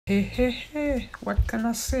Hey, what can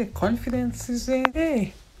I say? Confidence is in.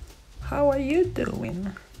 Hey, how are you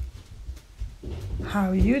doing?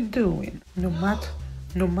 How you doing? No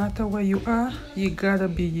matter where you are, you gotta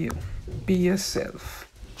be you. Be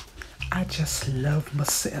yourself. I just love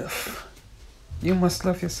myself. You must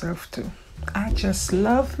love yourself too. I just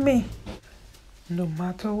love me. No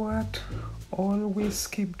matter what, always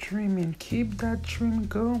keep dreaming. Keep that dream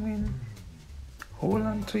going. Hold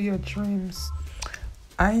on to your dreams.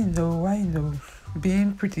 I know.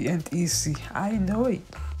 Being pretty ain't easy. I know it.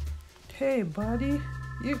 Hey, buddy,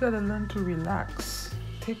 you gotta learn to relax.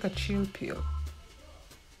 Take a chill pill.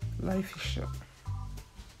 Life is short.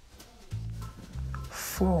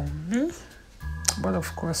 For me? But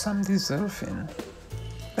of course, I'm deserving.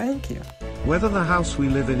 Thank you. Whether the house we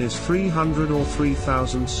live in is 300 or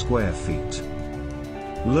 3,000 square feet,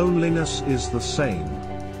 loneliness is the same.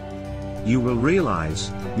 You will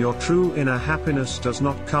realize, your true inner happiness does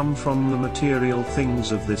not come from the material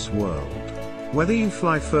things of this world. Whether you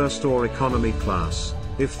fly first or economy class,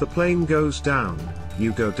 if the plane goes down,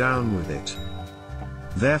 you go down with it.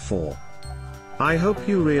 Therefore, I hope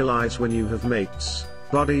you realize when you have mates,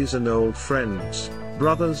 buddies and old friends,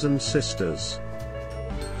 brothers and sisters,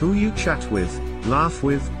 who you chat with, laugh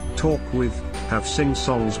with, talk with, have sing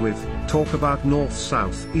songs with, talk about north,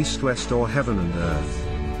 south, east, west or heaven and earth.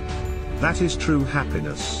 That is true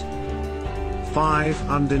happiness. 5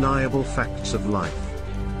 undeniable facts of life.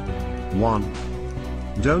 1.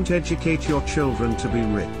 Don't educate your children to be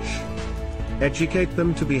rich. Educate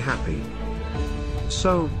them to be happy.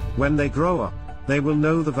 So, when they grow up, they will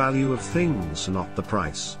know the value of things, not the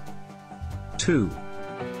price. 2.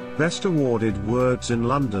 Best awarded words in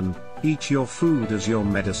London, eat your food as your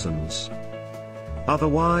medicines.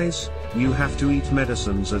 Otherwise, you have to eat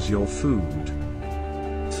medicines as your food.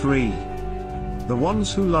 3. The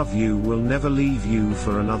ones who love you will never leave you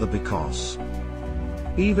for another because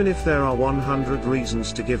even if there are 100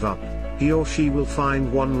 reasons to give up, he or she will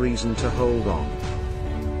find one reason to hold on.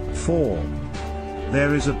 4.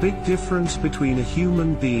 There is a big difference between a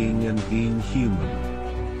human being and being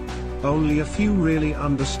human. Only a few really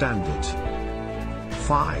understand it.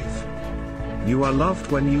 5. You are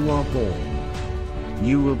loved when you are born.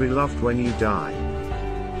 You will be loved when you die.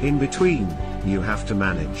 In between, you have to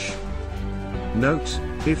manage. Note,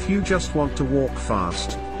 if you just want to walk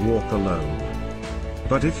fast, walk alone.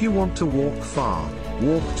 But if you want to walk far,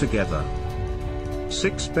 walk together.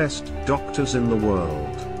 6 best doctors in the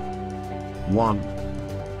world.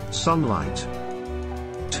 1. Sunlight.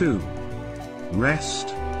 2.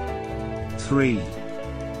 Rest. 3.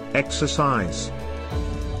 Exercise.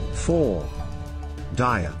 4.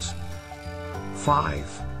 Diet.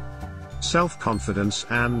 5. Self-confidence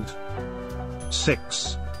and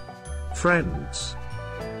 6. Friends.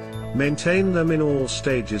 Maintain them in all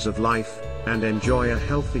stages of life, and enjoy a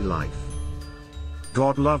healthy life.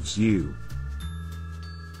 God loves you.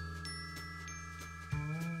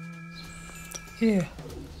 Here,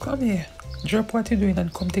 come here. Drop what you're doing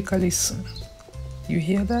and come take a listen. You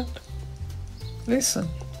hear that? Listen.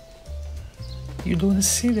 You don't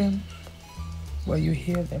see them, but you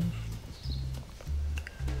hear them.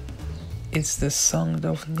 It's the sound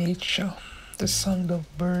of nature, the sound of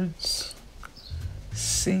birds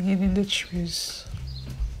singing in the trees.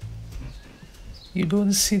 You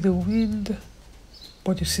don't see the wind,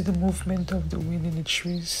 but you see the movement of the wind in the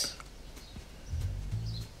trees.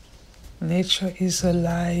 Nature is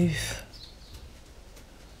alive.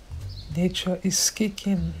 Nature is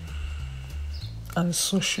kicking, and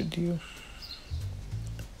so should you.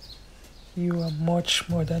 You are much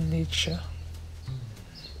more than nature.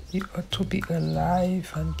 You ought to be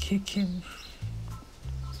alive and kicking.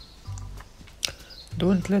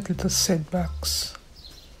 Don't let little setbacks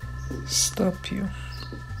stop you.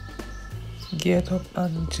 Get up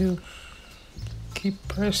and do. Keep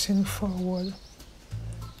pressing forward.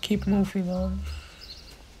 Keep moving on.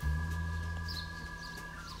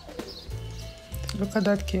 Look at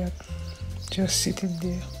that cat, just sitting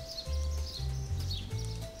there.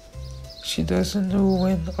 She doesn't know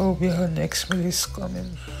when or where her next meal is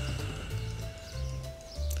coming.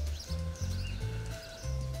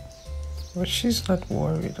 But she's not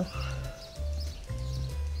worried.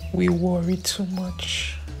 We worry too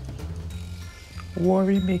much.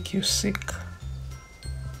 Worry makes you sick.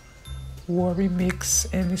 Worry makes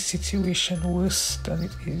any situation worse than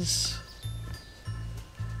it is.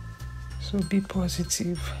 So be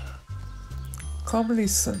positive. Come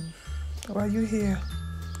listen. While you're here,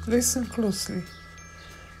 listen closely.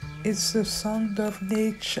 It's the sound of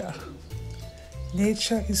nature.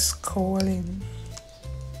 Nature is calling.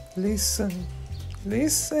 Listen.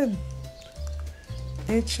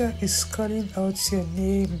 Nature is calling out your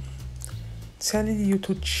name, telling you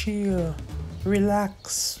to chill,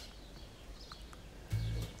 relax.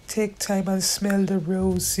 Take time and smell the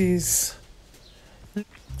roses.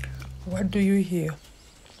 What do you hear?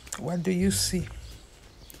 What do you see?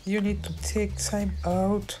 You need to take time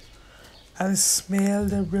out and smell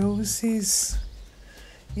the roses.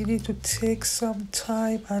 You need to take some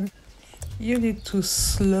time and you need to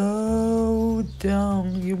slow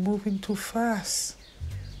down. You're moving too fast.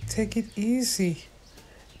 Take it easy,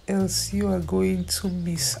 else you are going to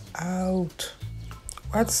miss out.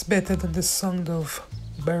 What's better than the sound of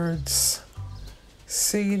birds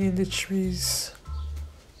singing in the trees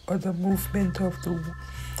or the movement of the wind?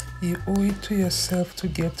 You owe it to yourself to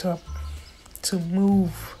get up, to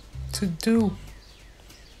move, to do,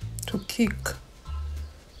 to kick,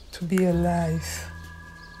 to be alive.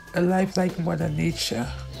 Alive like Mother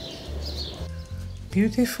Nature.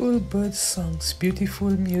 Beautiful bird songs,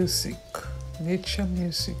 beautiful music, nature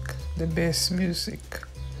music, the best music.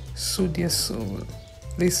 Soothe your soul.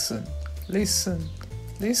 Listen, listen,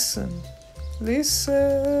 listen,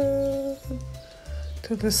 listen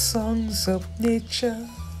to the songs of nature.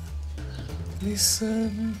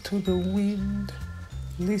 Listen to the wind.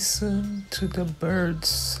 Listen to the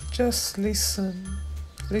birds. Just listen,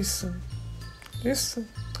 listen, listen,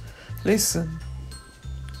 listen.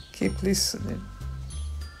 Keep listening.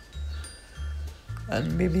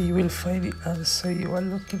 And maybe you will find the answer you are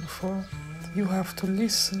looking for. You have to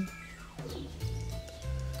listen.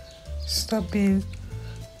 Stop being,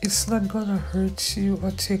 it's not gonna hurt you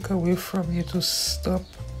or take away from you to stop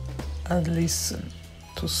and listen,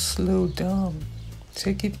 to slow down.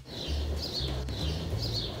 Take it.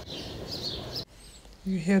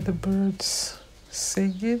 You hear the birds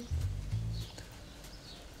singing?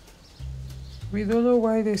 We don't know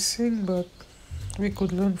why they sing, but we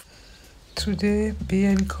could learn. Today, be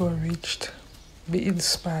encouraged, be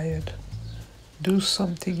inspired, do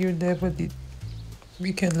something you never did.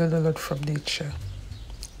 We can learn a lot from nature.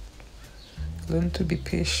 Learn to be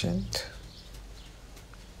patient.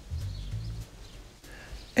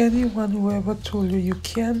 Anyone who ever told you you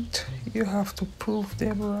can't, you have to prove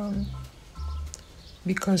them wrong.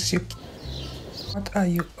 Because you, what are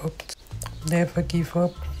you up to? Never give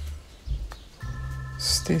up.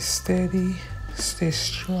 Stay steady, stay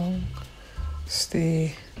strong,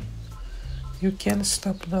 stay. You can't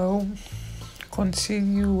stop now.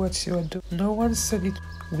 Continue what you are doing. No one said it.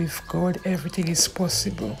 With God, everything is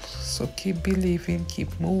possible. So keep believing,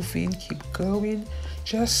 keep moving, keep going.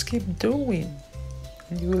 Just keep doing.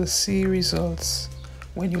 And you will see results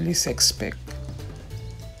when you least expect.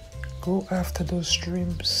 Go after those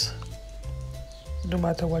dreams. No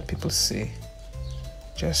matter what people say.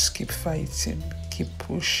 Just keep fighting, keep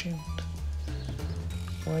pushing.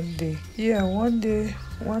 One day, yeah, one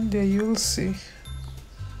day you'll see.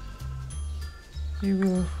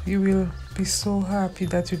 You will be so happy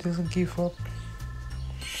that you didn't give up.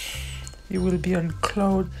 You will be on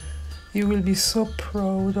cloud. You will be so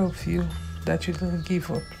proud of you that you didn't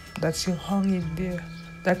give up, that you hung in there,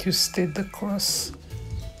 that you stayed the course,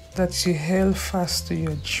 that you held fast to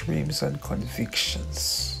your dreams and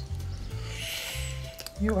convictions.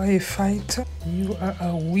 You are a fighter. You are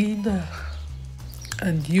a winner.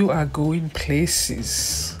 And you are going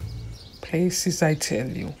places. Places, I tell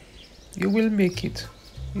you. You will make it.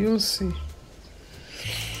 You'll see.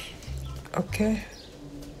 Okay?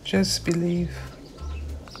 Just believe.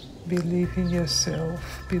 Believe in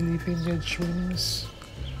yourself. Believe in your dreams.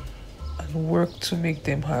 And work to make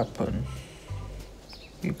them happen.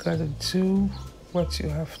 You gotta do what you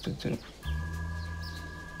have to do.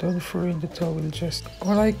 Don't throw in the towel. Just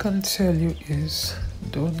all I can tell you is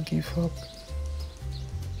don't give up.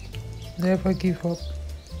 Never give up.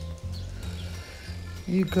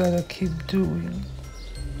 You gotta keep doing,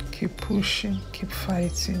 keep pushing, keep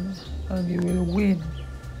fighting, and you will win.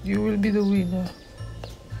 You will be the winner.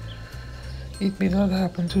 It may not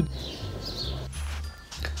happen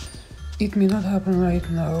It may not happen right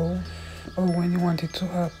now or when you want it to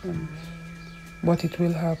happen, but it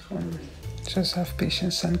will happen. Just have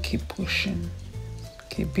patience and keep pushing,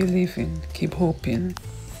 keep believing, keep hoping.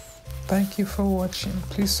 Thank you for watching.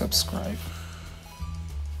 Please subscribe.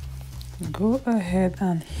 Go ahead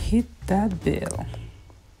and hit that bell.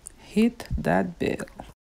 Hit that bell.